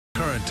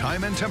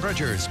time and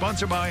temperature,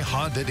 sponsored by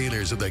Honda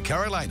Dealers of the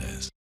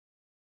Carolinas.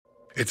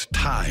 It's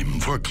time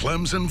for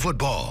Clemson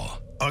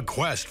football. A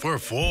quest for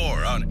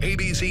 4 on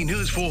ABC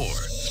News 4.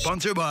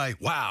 Sponsored by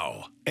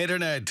WOW,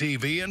 Internet,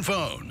 TV, and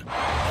phone.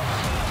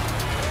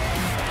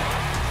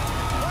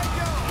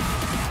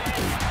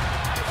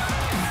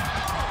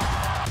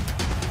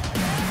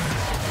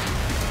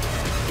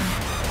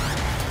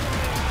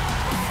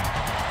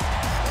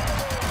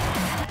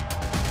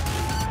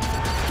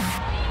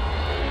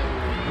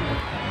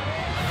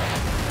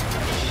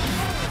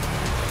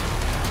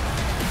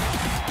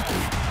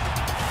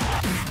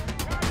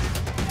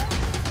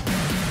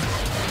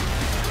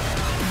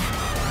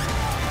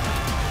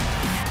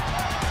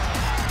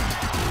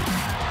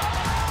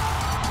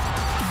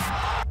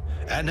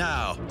 And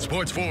now,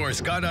 Sports 4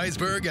 Scott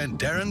Eisberg and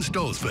Daren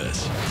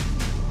Stoltzfus.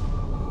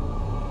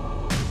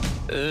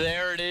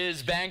 There it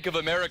is, Bank of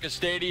America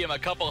Stadium, a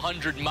couple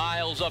hundred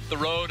miles up the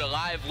road. A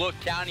live look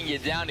counting you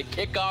down to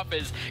kickoff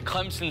as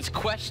Clemson's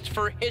quest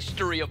for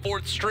history, a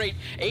 4th straight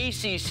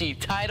ACC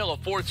title, a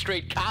 4th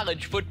straight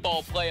college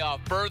football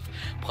playoff berth.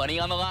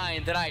 Plenty on the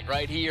line tonight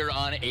right here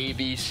on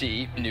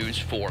ABC News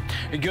 4.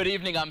 Good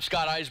evening, I'm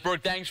Scott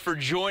Eisberg. Thanks for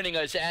joining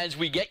us as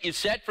we get you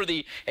set for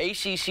the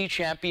ACC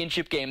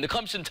Championship Game. The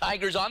Clemson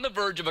Tigers on the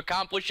verge of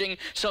accomplishing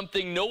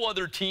something no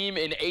other team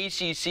in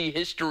ACC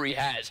history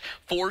has.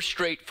 4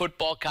 straight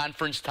football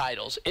conference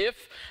titles.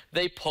 If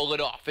they pull it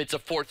off, it's a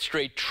 4th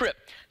straight trip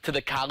to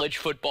the college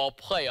football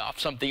playoff,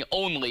 something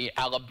only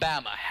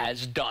Alabama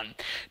has done.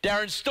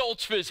 Daren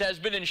Stoltzfus has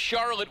been in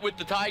Charlotte with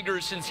the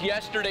Tigers since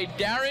yesterday.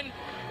 Daren,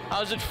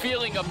 how's it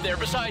feeling up there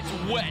besides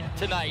wet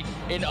tonight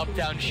in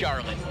uptown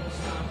Charlotte?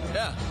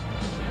 Yeah.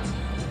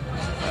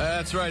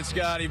 That's right,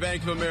 Scotty.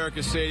 Bank of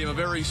America Stadium, a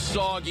very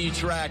soggy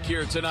track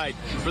here tonight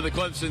for the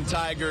Clemson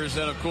Tigers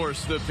and, of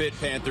course, the Pitt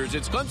Panthers.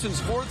 It's Clemson's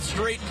 4th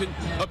straight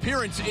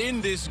appearance in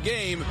this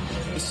game.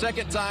 The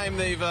 2nd time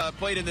they've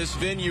played in this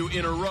venue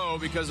in a row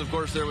because, of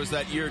course, there was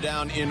that year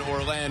down in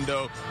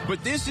Orlando.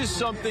 But this is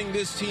something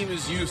this team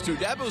is used to.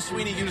 Dabo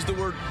Swinney used the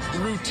word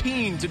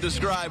routine to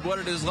describe what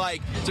it is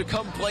like to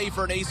come play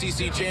for an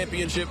ACC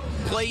championship,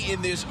 play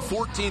in this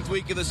 14th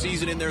week of the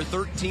season, in their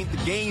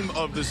 13th game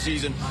of the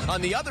season.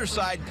 On the other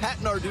side, Pat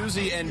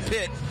Narduzzi and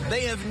Pitt,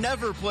 they have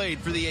never played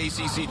for the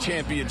ACC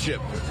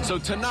championship. So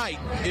tonight,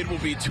 it will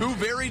be 2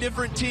 very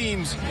different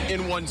teams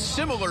in one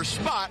similar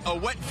spot, a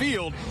wet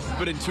field,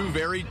 but in 2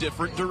 very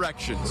different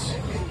directions.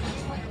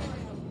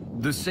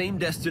 The same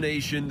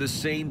destination, the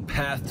same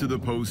path to the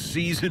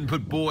postseason,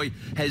 but boy,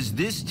 has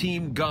this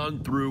team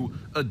gone through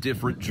a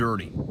different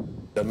journey.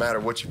 No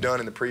matter what you've done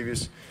in the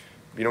previous,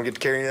 you don't get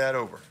to carry that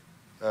over.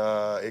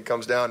 It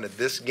comes down to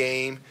this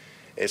game.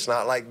 It's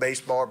not like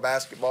baseball or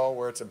basketball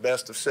where it's a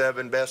best of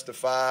 7, best of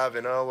 5,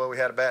 and, oh, well, we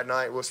had a bad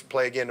night, we'll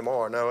play again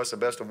tomorrow. No, it's a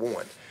best of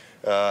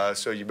 1.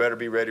 So you better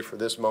be ready for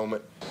this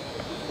moment.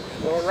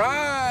 All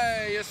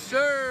right, yes,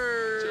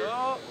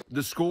 sir.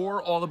 The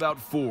score, all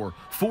about 4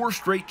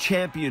 straight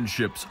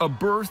championships, a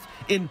berth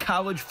in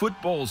college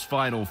football's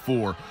Final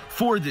Four.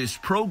 For this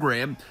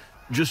program,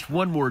 just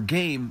one more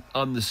game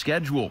on the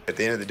schedule. At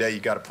the end of the day, you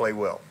got to play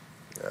well.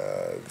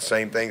 The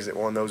same things that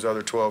won those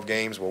other 12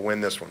 games will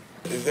win this one.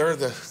 They're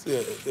the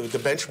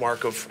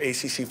benchmark of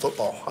ACC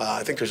football.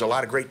 I think there's a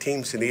lot of great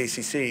teams in the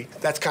ACC.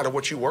 That's kind of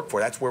what you work for.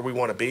 That's where we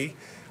want to be.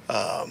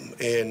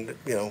 And,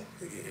 you know,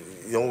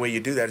 the only way you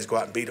do that is go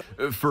out and beat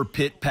them. For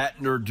Pitt, Pat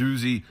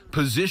Narduzzi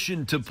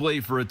positioned to play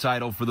for a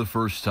title for the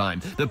first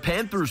time. The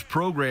Panthers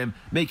program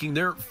making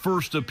their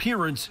first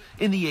appearance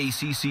in the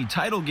ACC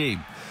title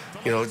game.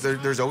 You know,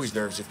 there's always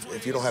nerves.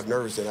 If you don't have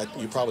nerves, then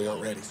you probably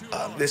aren't ready.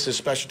 This is a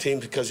special team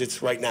because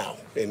it's right now,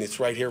 and it's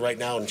right here, right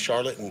now in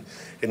Charlotte, and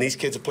these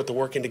kids have put the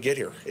work in to get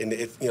here. And,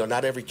 you know,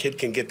 not every kid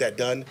can get that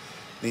done.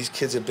 These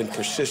kids have been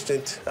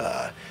persistent.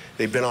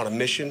 They've been on a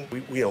mission.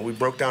 We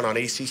broke down on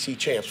ACC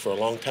champs for a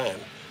long time,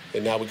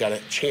 and now we got a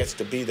chance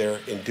to be there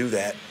and do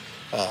that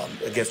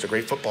against a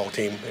great football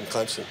team in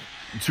Clemson.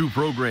 2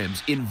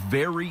 programs in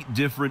very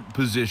different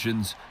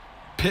positions.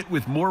 Pitt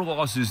with more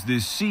losses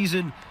this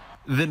season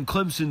than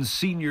Clemson's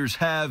seniors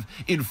have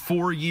in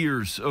 4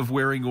 years of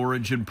wearing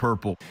orange and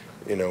purple.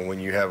 You know,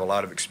 when you have a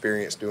lot of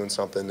experience doing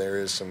something, there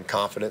is some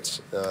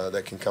confidence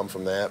that can come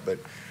from that. But,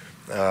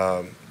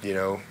 you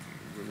know,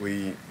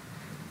 you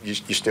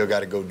still got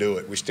to go do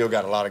it. We still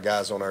got a lot of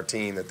guys on our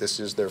team that this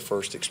is their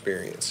first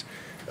experience.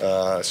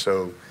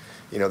 So,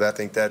 you know, I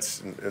think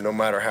that's, no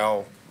matter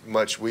how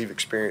much we've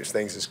experienced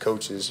things as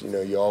coaches, you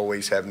know, you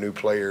always have new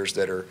players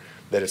that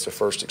it's a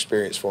first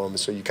experience for them. And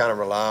so you kind of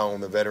rely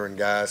on the veteran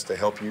guys to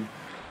help you.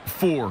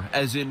 4,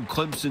 as in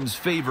Clemson's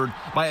favored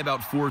by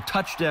about 4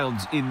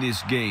 touchdowns in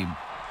this game.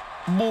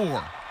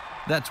 More.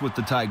 That's what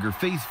the Tiger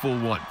faithful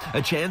want.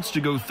 A chance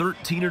to go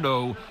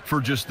 13-0 for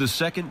just the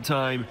 2nd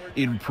time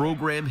in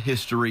program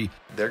history.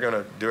 They're going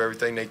to do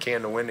everything they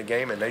can to win the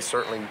game, and they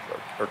certainly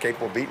are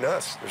capable of beating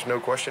us. There's no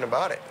question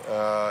about it.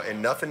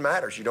 And nothing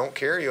matters. You don't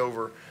carry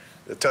over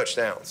the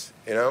touchdowns,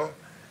 you know.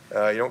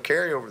 You don't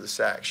carry over the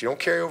sacks. You don't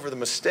carry over the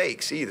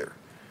mistakes either.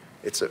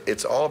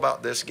 It's all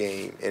about this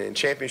game. And in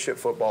championship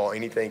football,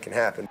 anything can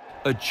happen.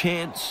 A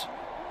chance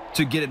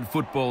to get in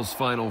football's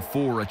Final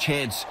Four, a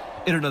chance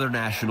in another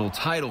national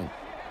title.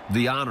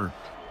 The honor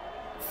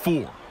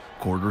 4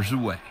 quarters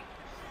away.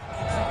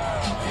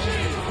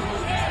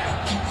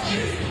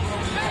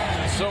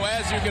 So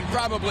as you can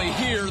probably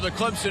hear, the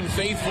Clemson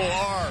faithful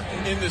are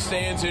in the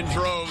stands in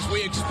droves.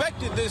 We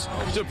expected this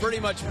to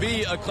pretty much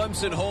be a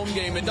Clemson home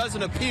game. It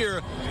doesn't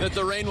appear that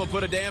the rain will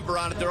put a damper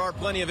on it. There are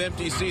plenty of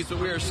empty seats, but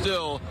we are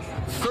still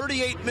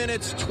 38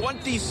 minutes,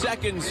 20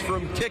 seconds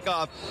from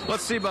kickoff.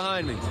 Let's see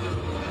behind me.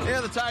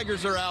 Yeah, the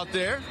Tigers are out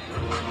there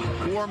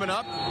warming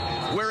up,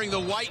 wearing the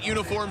white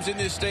uniforms in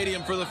this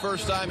stadium for the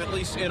first time, at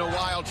least in a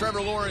while.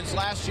 Trevor Lawrence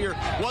last year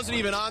wasn't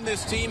even on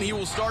this team. He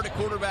will start at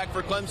quarterback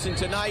for Clemson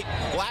tonight.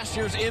 Last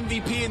year's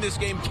MVP in this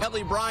game,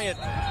 Kelly Bryant.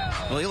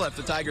 Well, he left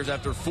the Tigers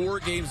after 4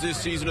 games this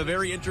season. A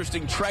very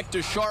interesting trek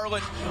to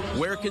Charlotte.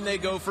 Where can they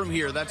go from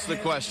here? That's the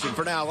question.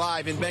 For now,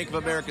 live in Bank of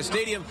America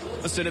Stadium,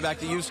 let's send it back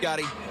to you,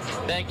 Scotty.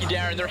 Thank you,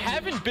 Darren. There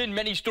haven't been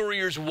many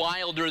stories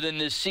wilder than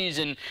this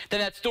season than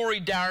that story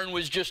Darren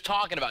was just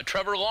talking about.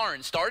 Trevor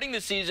Lawrence starting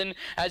the season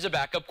as a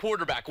backup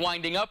quarterback,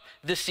 winding up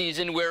the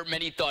season where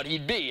many thought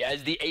he'd be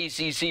as the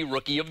ACC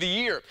Rookie of the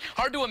Year.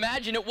 Hard to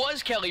imagine it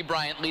was Kelly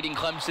Bryant leading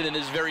Clemson in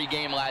this very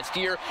game last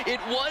year. It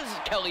was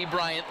Kelly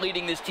Bryant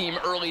leading this team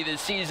early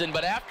this season,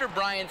 but after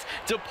Bryant's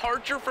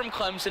departure from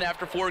Clemson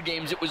after 4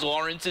 games, it was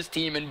Lawrence's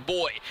team, and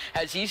boy,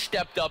 has he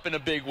stepped up in a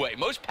big way.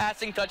 Most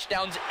passing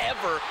touchdowns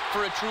ever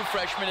for a true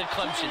freshman at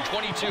Clemson,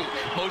 22.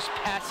 Most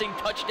passing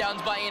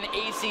touchdowns by an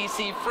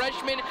ACC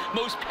freshman,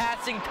 most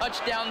passing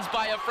touchdowns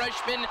by a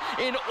freshman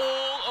in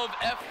all of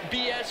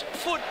FBS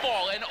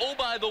football. And oh,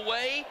 by the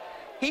way,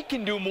 he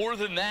can do more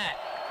than that.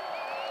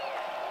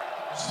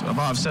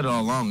 I've said it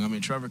all along. I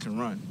mean, Trevor can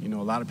run. You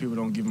know, a lot of people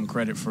don't give him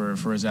credit for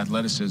his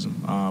athleticism,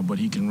 but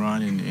he can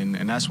run,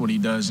 and that's what he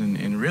does.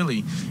 And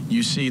really,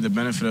 you see the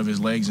benefit of his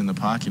legs in the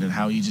pocket and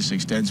how he just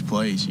extends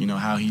plays. You know,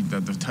 how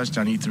the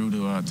touchdown he threw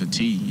to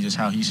T, just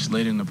how he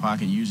slid in the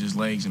pocket, used his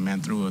legs, and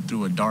man threw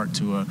a dart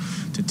to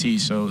T.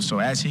 So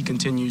as he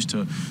continues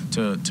to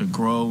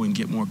grow and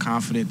get more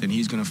confident, then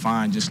he's going to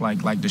find, just like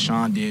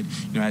Deshaun did,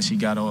 you know, as he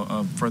got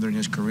further in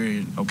his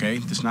career. Okay,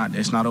 it's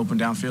not open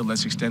downfield.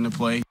 Let's extend the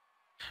play.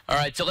 All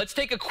right, so let's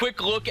take a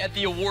quick look at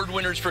the award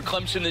winners for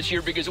Clemson this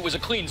year because it was a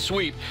clean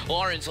sweep.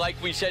 Lawrence, like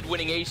we said,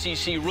 winning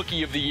ACC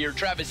Rookie of the Year.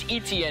 Travis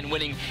Etienne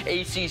winning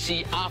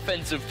ACC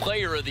Offensive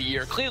Player of the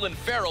Year. Cleveland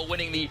Farrell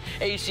winning the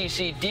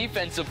ACC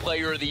Defensive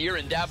Player of the Year.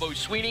 And Dabo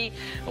Swinney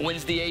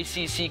wins the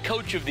ACC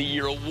Coach of the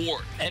Year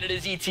award. And it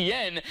is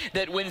Etienne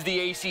that wins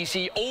the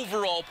ACC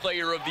Overall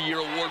Player of the Year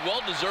award.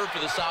 Well-deserved for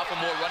the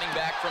sophomore running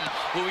back from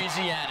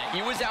Louisiana.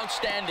 He was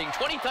outstanding.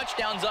 20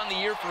 touchdowns on the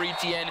year for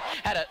Etienne.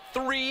 Had a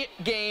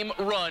 3-game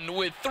run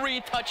with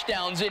 3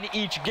 touchdowns in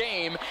each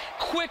game,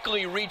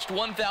 quickly reached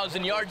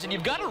 1,000 yards, and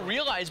you've got to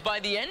realize by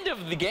the end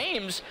of the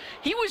games,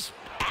 he was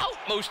out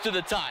most of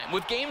the time.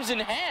 With games in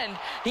hand,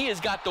 he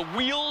has got the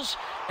wheels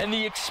and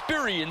the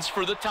experience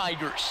for the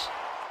Tigers.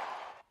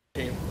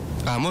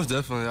 Most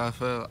definitely.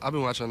 I've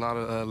been watching a lot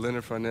of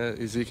Leonard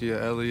Fournette, Ezekiel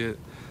Elliott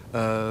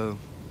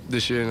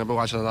this year, and I've been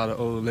watching a lot of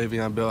old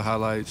Le'Veon Bell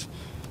highlights,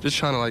 just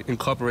trying to like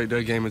incorporate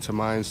their game into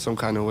mine some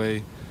kind of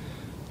way.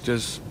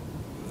 Just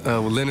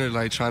with Leonard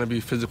like trying to be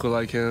physical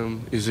like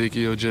him,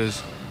 Ezekiel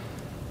just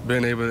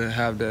being able to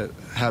have that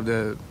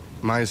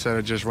mindset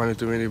of just running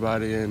through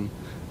anybody, and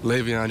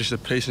Le'Veon just the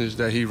patience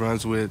that he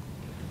runs with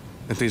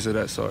and things of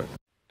that sort.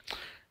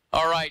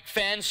 All right,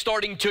 fans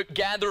starting to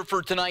gather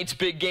for tonight's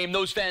big game.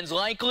 Those fans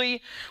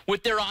likely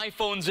with their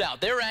iPhones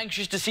out. They're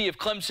anxious to see if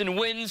Clemson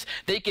wins.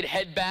 They could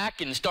head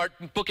back and start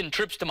booking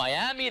trips to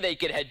Miami. They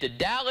could head to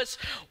Dallas.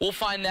 We'll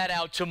find that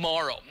out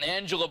tomorrow.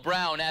 Angela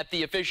Brown at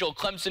the official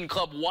Clemson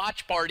Club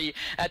watch party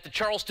at the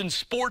Charleston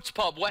Sports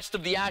Pub west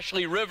of the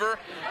Ashley River.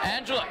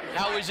 Angela,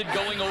 how is it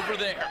going over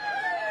there?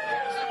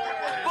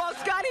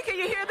 Scotty, can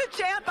you hear the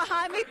chant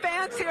behind me?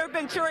 Fans here have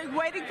been cheering,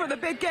 waiting for the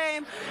big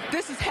game.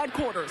 This is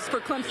headquarters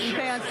for Clemson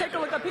fans. Take a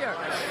look up here.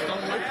 The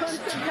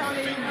Clemson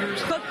County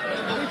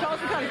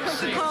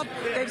Clemson Club,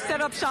 they've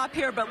set up shop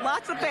here, but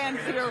lots of fans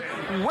here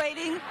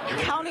waiting,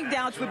 counting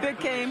down to the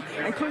big game,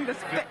 including this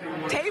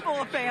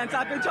table of fans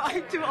I've been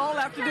talking to all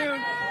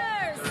afternoon.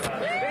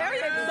 Very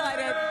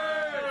excited.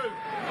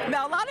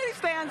 Now, a lot of these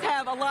fans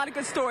have a lot of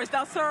good stories.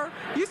 Now, sir,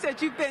 you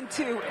said you've been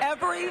to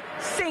every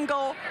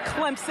single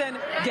Clemson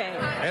game.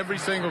 Every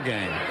single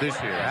game this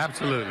year,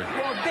 absolutely.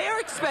 Well, they're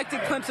expecting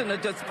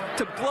Clemson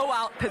to blow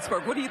out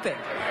Pittsburgh. What do you think?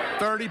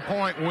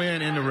 30-point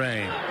win in the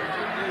rain.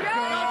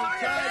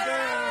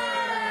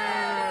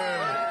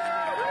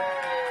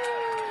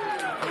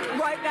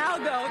 Right now,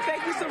 though,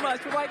 thank you so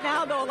much. Right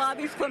now, though, a lot of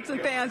these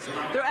Clemson fans,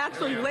 they're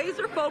actually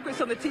laser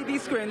focused on the TV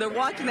screen. They're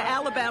watching the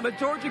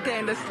Alabama-Georgia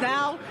game that's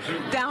now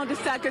down to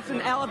seconds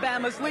and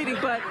Alabama's leading.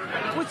 But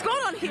what's going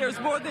on here is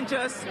more than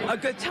just a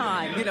good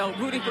time, you know,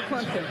 rooting for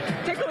Clemson.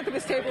 Take a look at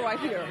this table right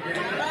here.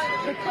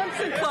 The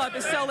Clemson Club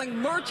is selling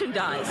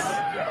merchandise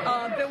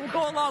that will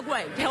go a long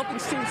way to helping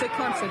students at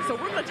Clemson. So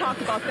we're going to talk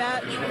about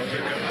that in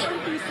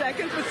a few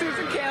seconds with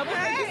Susan Campbell.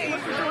 Thank you so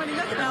much for joining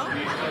us now.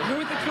 You're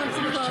with the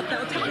Clemson Club.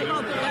 Now, tell me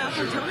about the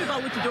raffle. Tell me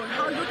about what you're doing.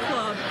 How your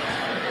club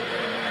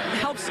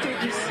helps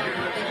students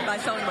by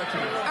selling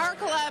merchandise? Our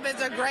club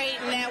is a great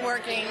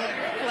networking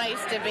place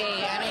to be.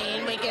 I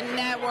mean, we can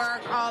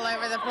network all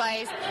over the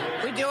place.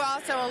 We do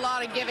also a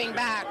lot of giving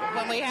back.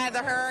 When we had the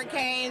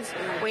hurricanes,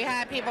 we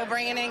had people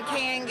bringing in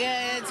canned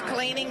goods,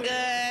 cleaning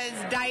goods,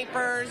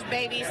 diapers,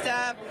 baby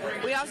stuff.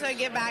 We also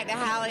give back to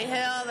Hallie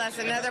Hill. That's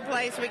another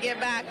place we give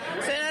back.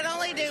 So not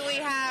only do we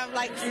have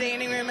like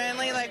standing room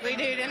only like we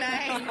do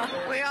tonight,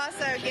 we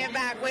also give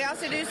back. We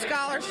also do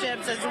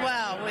scholarships as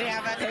well. We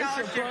have a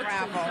scholarship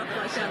raffle.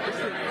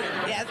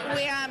 Yes,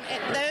 we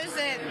those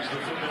that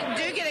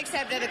do get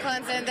accepted to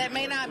Clemson that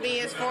may not be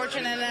as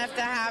fortunate enough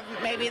to have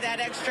maybe that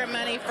extra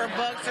money for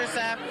books or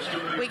stuff,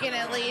 we can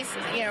at least,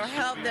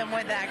 help them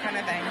with that kind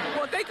of thing.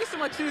 Well, thank you so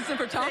much, Susan,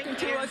 for talking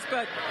to us.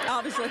 But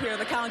obviously here,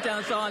 the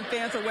countdown's on.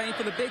 Fans are waiting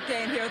for the big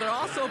game here. They're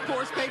also, of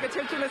course, paying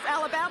attention to this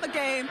Alabama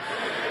game.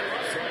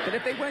 But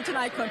if they win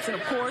tonight, Clemson,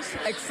 of course,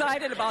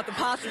 excited about the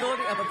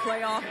possibility of a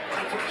playoff.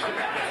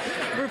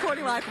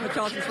 Reporting live from the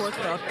Clemson Sports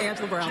Club,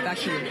 Angela Brown, back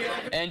to you.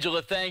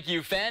 Angela, thank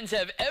you. Fans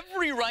have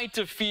every right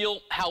to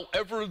feel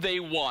however they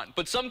want,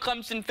 but some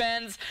Clemson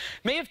fans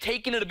may have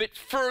taken it a bit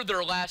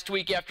further last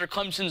week after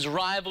Clemson's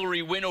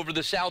rivalry win over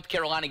the South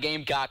Carolina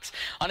Gamecocks.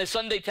 On a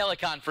Sunday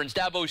teleconference,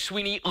 Dabo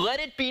Swinney let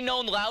it be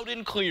known loud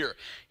and clear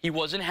he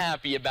wasn't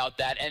happy about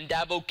that, and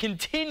Dabo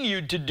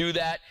continued to do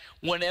that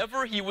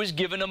whenever he was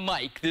given a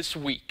mic this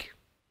week.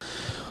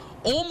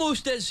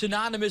 Almost as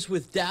synonymous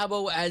with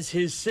Dabo as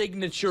his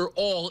signature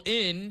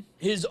all-in,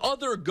 his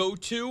other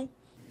go-to.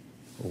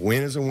 A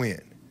win is a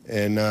win.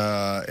 And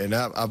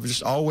I've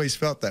just always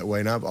felt that way,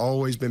 and I've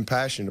always been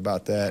passionate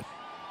about that.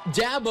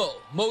 Dabo,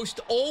 most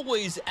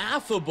always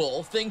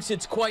affable, thinks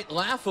it's quite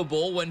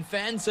laughable when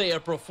fans say a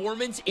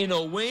performance in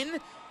a win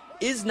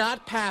is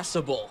not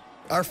passable.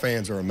 Our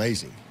fans are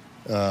amazing,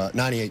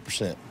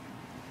 98%.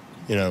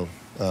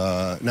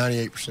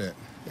 98%.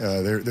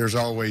 There's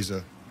always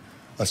a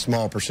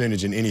small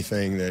percentage in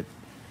anything that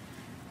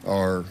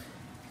are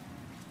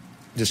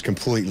just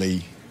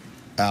completely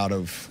out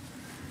of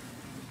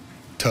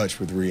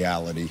touch with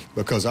reality,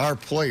 because our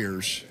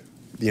players,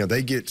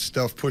 they get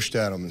stuff pushed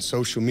at them in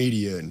social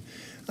media, and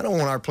I don't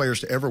want our players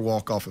to ever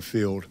walk off a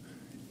field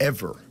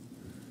ever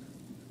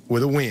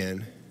with a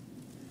win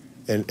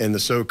and the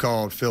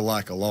so-called feel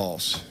like a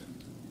loss.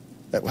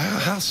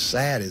 How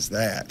sad is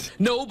that?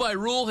 No, by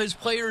rule, his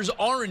players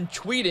aren't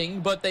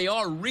tweeting, but they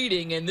are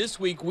reading, and this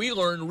week we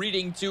learned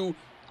reading to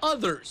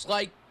others,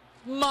 like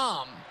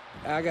Mom.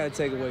 I got to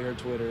take away her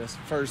Twitter. That's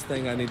the first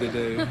thing I need to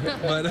do.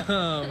 But,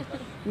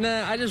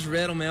 nah, I just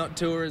read them out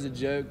to her as a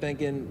joke,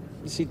 thinking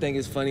she think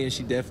it's funny, and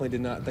she definitely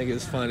did not think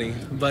it's funny.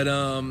 But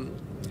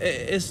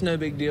it's no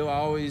big deal. I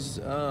always,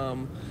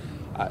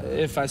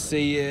 if I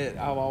see it,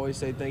 I'll always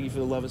say thank you for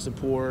the love and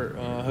support.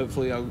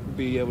 Hopefully I'll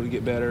be able to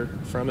get better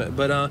from it.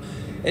 But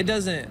it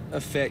doesn't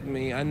affect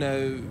me. I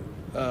know,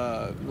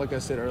 like I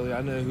said earlier,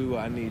 I know who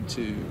I need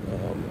to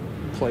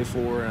play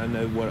for, and I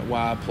know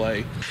why I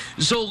play.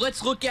 So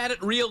let's look at it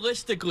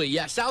realistically.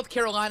 Yeah, South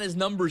Carolina's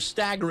numbers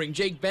staggering.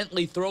 Jake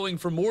Bentley throwing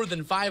for more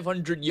than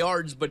 500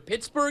 yards, but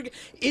Pittsburgh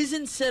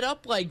isn't set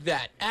up like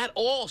that at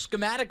all.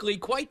 Schematically,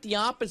 quite the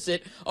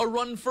opposite. A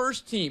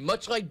run-first team,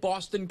 much like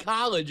Boston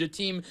College, a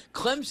team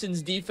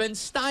Clemson's defense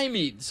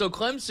stymied. So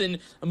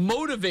Clemson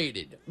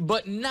motivated,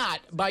 but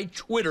not by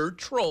Twitter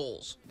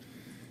trolls.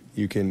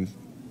 You can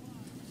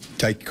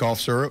take cough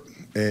syrup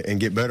and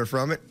get better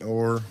from it,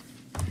 or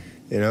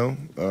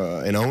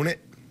and own it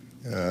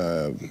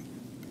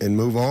and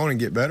move on and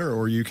get better,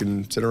 or you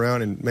can sit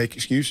around and make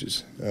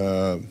excuses.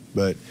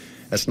 But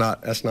that's not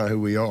who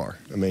we are.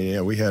 I mean,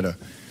 yeah,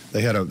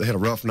 they had a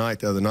rough night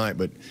the other night,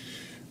 but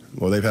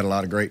they've had a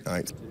lot of great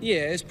nights.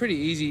 Yeah, it's pretty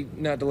easy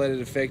not to let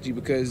it affect you,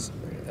 because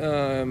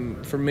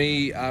for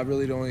me, I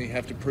really don't only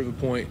have to prove a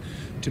point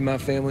to my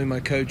family,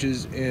 my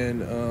coaches, and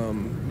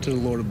to the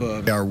Lord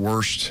above. Our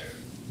worst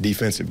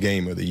defensive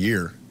game of the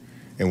year,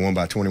 and won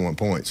by 21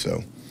 points.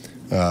 So.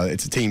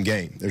 It's a team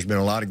game. There's been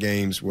a lot of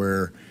games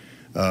where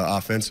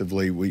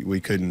offensively we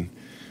couldn't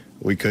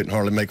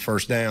hardly make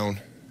first down,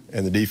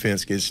 and the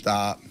defense gets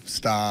stop,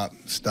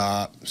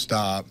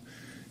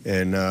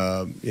 and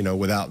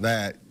without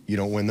that you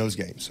don't win those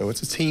games. So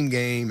it's a team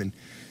game,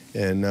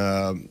 and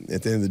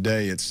at the end of the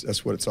day,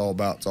 that's what it's all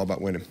about. It's all about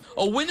winning.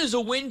 A win is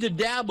a win to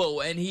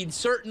Dabo, and he'd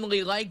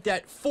certainly like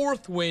that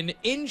fourth win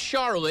in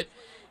Charlotte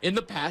in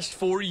the past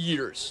 4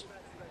 years.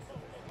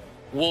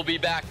 We'll be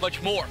back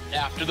much more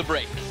after the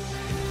break.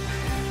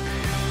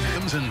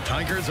 Clemson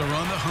Tigers are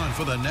on the hunt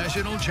for the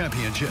national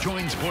championship.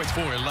 Join Sports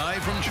 4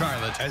 live from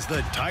Charlotte as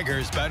the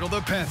Tigers battle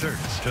the Panthers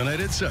tonight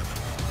at 7.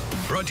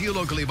 Brought to you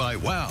locally by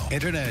WOW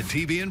Internet,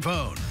 TV, and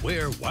Phone.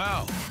 We're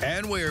WOW,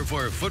 and we're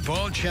for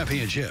football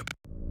championship.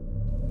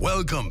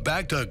 Welcome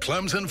back to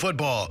Clemson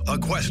Football, a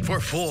quest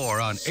for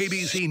 4 on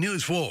ABC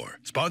News 4.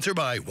 Sponsored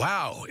by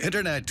WOW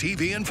Internet,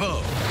 TV, and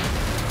Phone.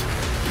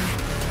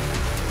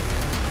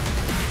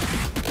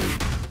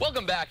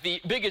 Welcome back. back.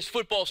 The biggest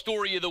football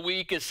story of the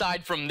week,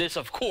 aside from this,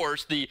 of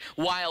course, the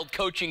wild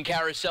coaching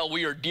carousel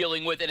we are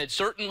dealing with, and it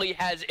certainly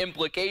has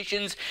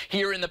implications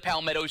here in the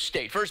Palmetto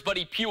State. First,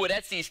 Buddy Pugh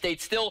at SC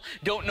State still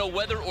don't know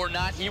whether or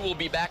not he will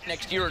be back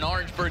next year in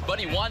Orangeburg.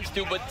 Buddy wants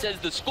to, but says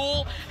the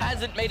school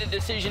hasn't made a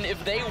decision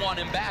if they want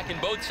him back,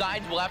 and both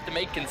sides will have to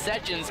make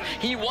concessions.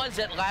 He was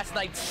at last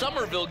night's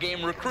Somerville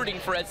game recruiting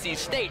for SC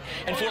State,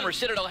 and former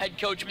Citadel head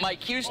coach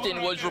Mike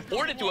Houston was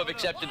reported to have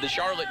accepted the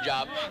Charlotte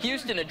job.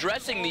 Houston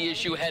addressing the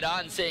issue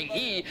head-on, saying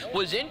he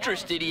was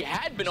interested. He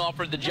had been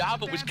offered the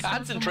job, but was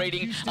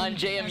concentrating on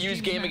JMU's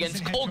game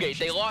against Colgate.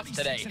 They lost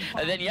today.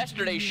 And then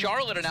yesterday,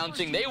 Charlotte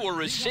announcing they were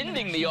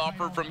rescinding the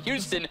offer from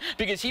Houston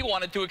because he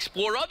wanted to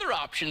explore other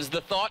options.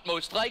 The thought,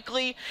 most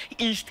likely,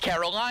 East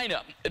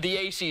Carolina.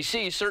 The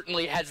ACC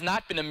certainly has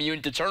not been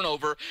immune to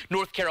turnover.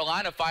 North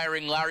Carolina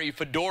firing Larry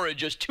Fedora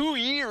just 2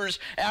 years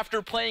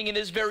after playing in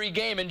this very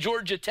game. And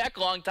Georgia Tech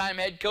longtime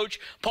head coach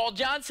Paul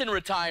Johnson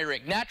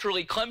retiring.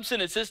 Naturally,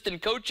 Clemson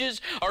assistant coaches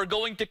are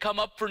going to come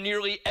up for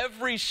nearly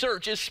every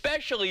search,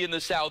 especially in the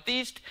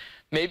Southeast.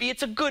 Maybe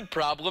it's a good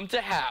problem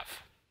to have.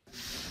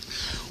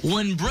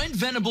 When Brent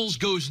Venables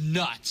goes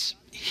nuts,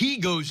 he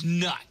goes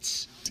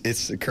nuts.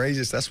 It's the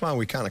craziest. That's why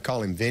we kind of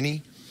call him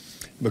Vinny,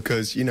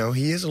 because, you know,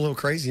 he is a little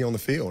crazy on the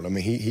field. I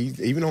mean, he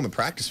even on the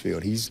practice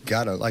field, he's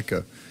got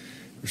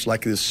it's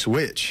like this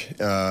switch.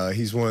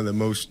 He's one of the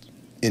most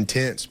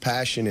intense,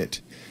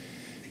 passionate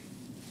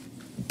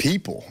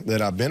people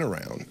that I've been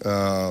around.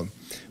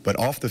 But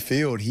off the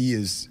field, he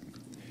is,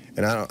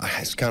 and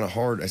it's kind of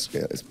hard. I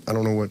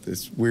don't know what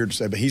it's weird to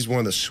say, but he's one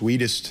of the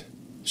sweetest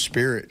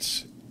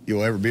spirits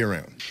you'll ever be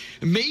around.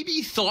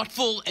 Maybe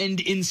thoughtful and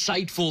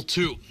insightful,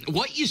 too.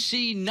 What you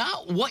see,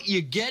 not what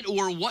you get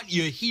or what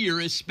you hear,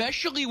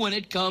 especially when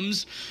it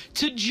comes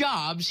to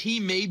jobs he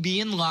may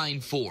be in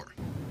line for.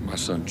 My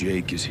son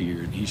Jake is here,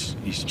 and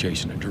he's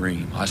chasing a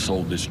dream. I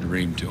sold this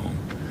dream to him.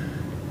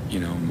 You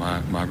know,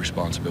 my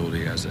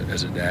responsibility as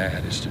a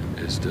dad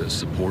is to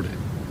support it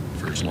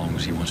for as long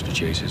as he wants to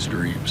chase his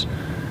dreams.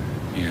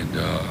 And,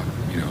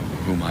 you know,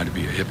 who am I to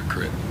be a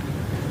hypocrite?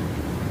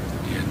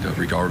 And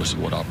regardless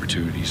of what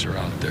opportunities are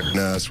out there.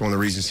 No, that's one of the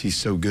reasons he's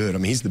so good. I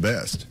mean, he's the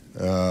best.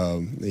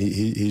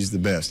 He's the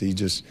best.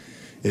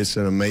 It's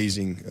an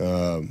amazing,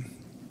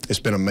 it's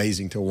been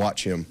amazing to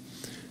watch him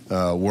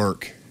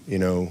work, you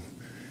know,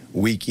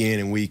 week in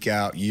and week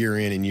out, year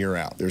in and year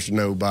out. There's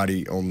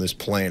nobody on this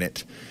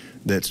planet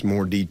that's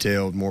more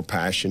detailed, more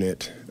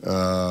passionate,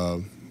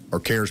 or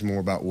cares more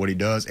about what he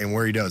does and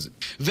where he does it.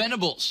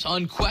 Venables,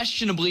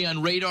 unquestionably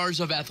on radars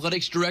of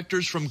athletics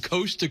directors from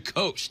coast to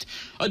coast.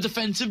 A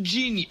defensive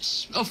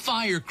genius, a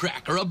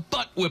firecracker, a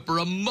butt whipper,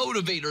 a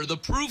motivator. The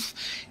proof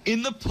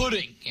in the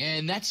pudding,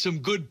 and that's some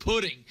good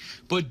pudding.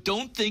 But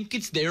don't think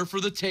it's there for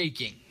the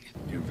taking.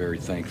 I'm very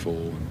thankful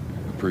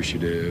and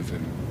appreciative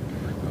and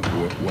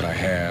what I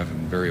have,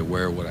 and very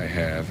aware of what I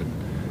have, and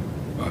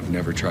I've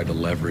never tried to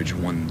leverage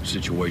one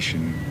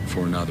situation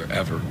for another,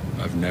 ever.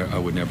 I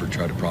would never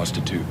try to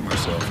prostitute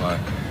myself.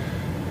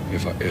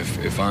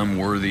 If I'm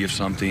worthy of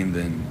something,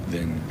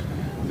 then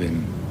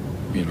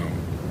you know,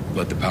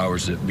 let the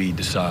powers that be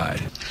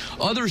decide.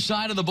 Other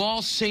side of the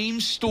ball, same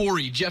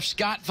story. Jeff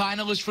Scott,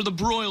 finalist for the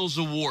Broyles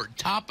Award,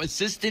 top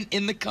assistant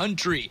in the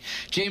country.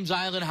 James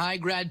Island High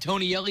grad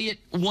Tony Elliott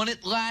won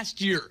it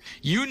last year.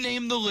 You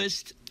name the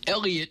list,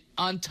 Elliott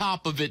on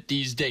top of it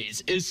these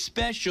days,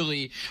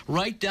 especially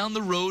right down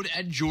the road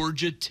at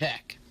Georgia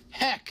Tech.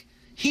 Heck,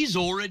 he's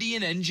already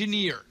an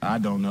engineer. I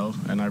don't know,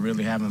 and I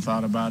really haven't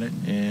thought about it.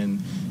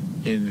 And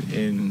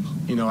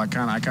you know, I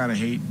kind of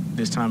hate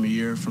this time of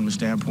year from the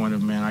standpoint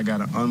of, man, I got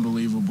an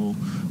unbelievable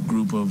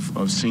group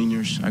of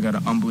seniors. I got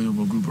an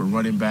unbelievable group of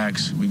running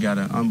backs. We got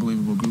an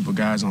unbelievable group of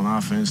guys on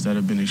offense that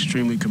have been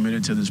extremely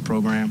committed to this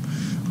program.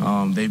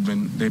 They've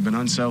been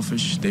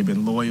unselfish. They've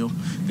been loyal.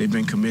 They've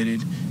been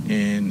committed.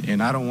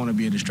 And I don't want to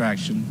be a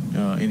distraction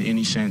in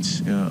any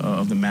sense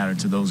of the matter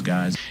to those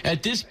guys.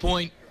 At this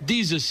point,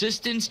 these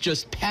assistants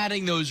just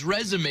padding those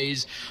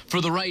resumes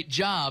for the right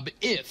job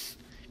if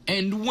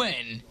and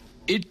when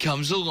it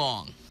comes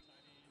along.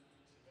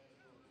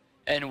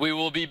 And we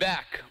will be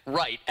back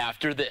right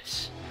after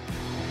this.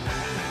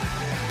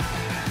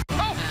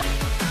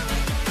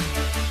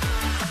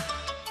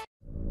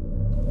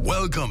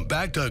 Welcome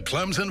back to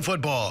Clemson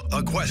Football,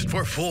 a quest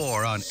for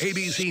 4 on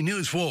ABC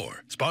News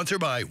 4. Sponsored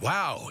by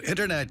WOW,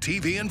 Internet,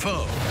 TV, and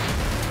Phone.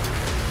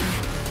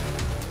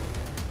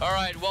 All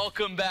right,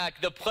 welcome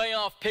back. The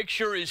playoff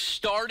picture is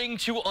starting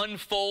to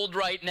unfold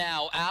right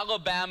now.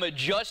 Alabama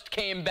just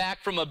came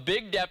back from a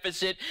big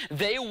deficit.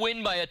 They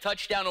win by a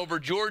touchdown over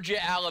Georgia.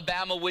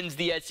 Alabama wins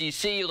the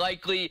SEC,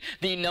 likely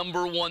the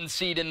 #1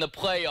 seed in the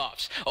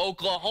playoffs.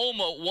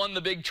 Oklahoma won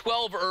the Big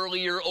 12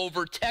 earlier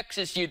over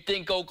Texas. You'd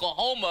think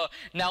Oklahoma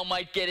now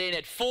might get in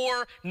at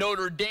 4.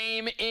 Notre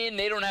Dame in.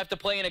 They don't have to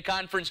play in a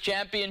conference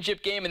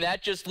championship game, and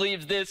that just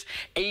leaves this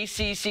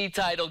ACC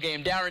title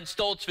game. Daren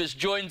Stoltzfus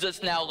joins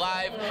us now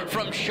live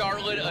from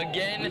Charlotte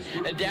again.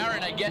 And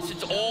Darren, I guess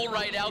it's all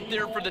right out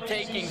there for the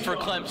taking for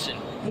Clemson.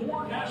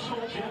 4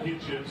 national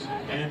championships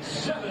and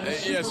 7.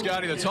 Yeah,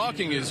 Scotty, the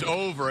talking is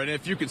over, and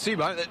if you can see,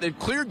 they've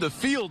cleared the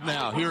field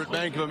now here at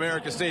Bank of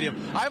America Stadium.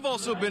 I've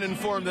also been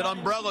informed that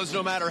umbrellas,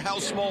 no matter how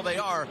small they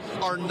are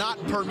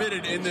not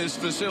permitted in this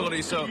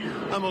facility, so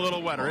I'm a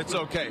little wetter. It's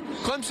okay.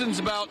 Clemson's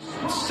about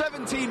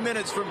 17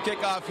 minutes from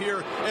kickoff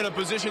here in a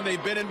position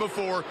they've been in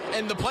before,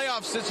 and the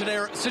playoff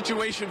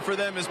situation for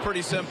them is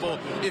pretty simple.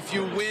 If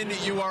you win,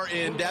 you are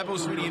in. Dabo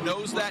Swinney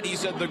knows that. He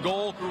said the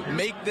goal,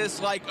 make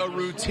this like a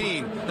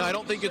routine. Now, I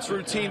don't think it's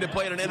routine to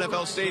play at an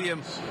NFL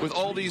stadium with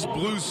all these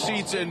blue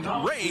seats and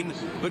rain,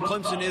 but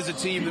Clemson is a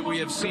team that we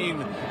have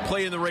seen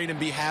play in the rain and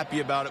be happy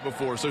about it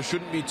before, so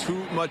shouldn't be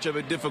too much of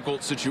a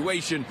difficult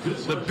situation.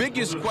 The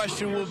biggest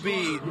question will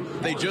be,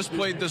 they just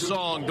played the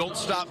song, Don't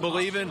Stop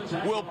Believing.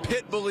 Will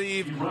Pitt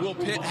believe? Will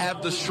Pitt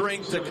have the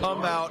strength to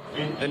come out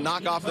and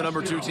knock off the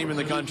number 2 team in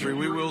the country?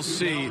 We will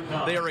see.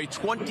 They are a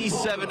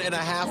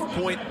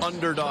 27.5-point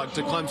underdog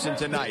to Clemson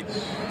tonight.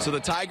 So the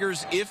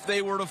Tigers, if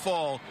they were to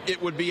fall,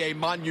 it would be a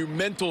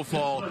monumental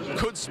fall.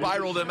 Could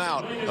spiral them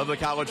out of the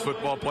college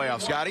football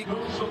playoff. Scotty?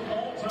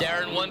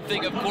 Darren, one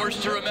thing, of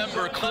course, to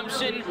remember,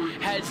 Clemson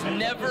has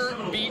never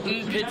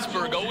beaten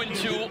Pittsburgh.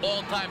 0-2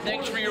 all time.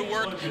 Thanks for your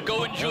work.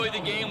 Go enjoy the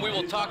game. We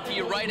will talk to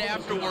you right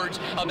afterwards,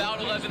 about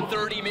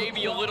 11:30,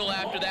 maybe a little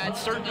after that.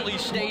 Certainly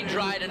stay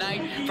dry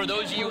tonight. For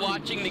those of you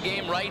watching the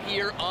game right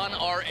here on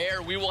our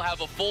air, we will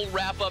have a full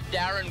wrap-up.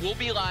 Darren will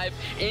be live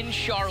in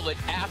Charlotte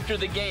after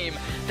the game.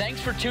 Thanks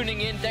for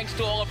tuning in. Thanks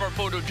to all of our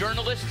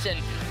photojournalists, and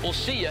we'll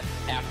see you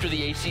after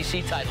the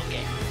ACC title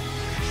game.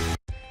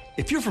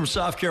 If you're from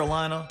South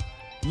Carolina,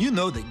 you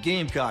know that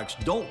Gamecocks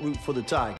don't root for the Tigers.